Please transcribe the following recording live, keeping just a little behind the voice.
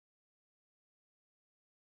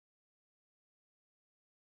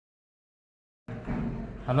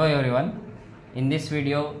Hello everyone. In this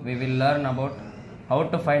video we will learn about how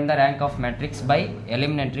to find the rank of matrix by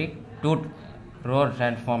eliminatory two row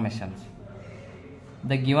transformations.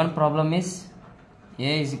 The given problem is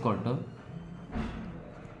A is equal to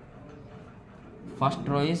first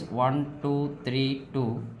row is 1 2 3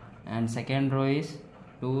 2 and second row is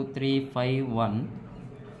 2 3 5 1,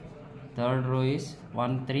 third row is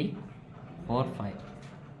 1 3 4 5.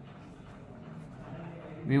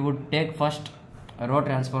 We would take first row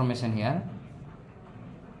transformation here.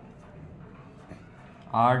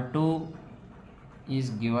 R2 is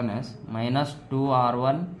given as minus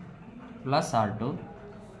 2R1 plus R2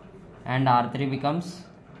 and R3 becomes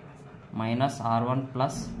minus R1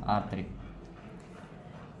 plus R3.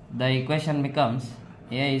 The equation becomes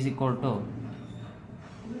A is equal to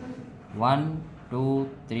 1 2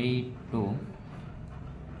 3 2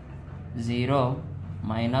 0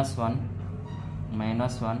 minus 1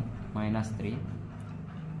 minus 1 minus 3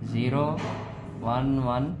 0 1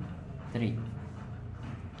 1 3.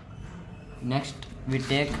 Next we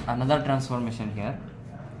take another transformation here,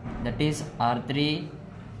 that is R3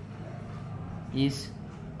 is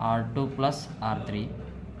R2 plus R3.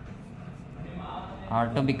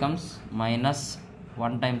 R2 becomes minus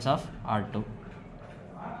 1 times of R2.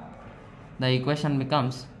 The equation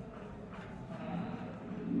becomes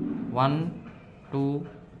 1 2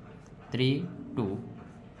 3 2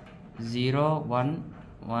 0 1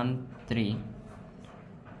 1 3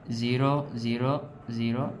 0 0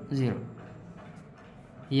 0 0.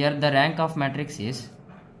 Here the rank of matrix is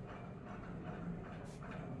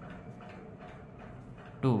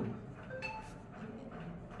 2.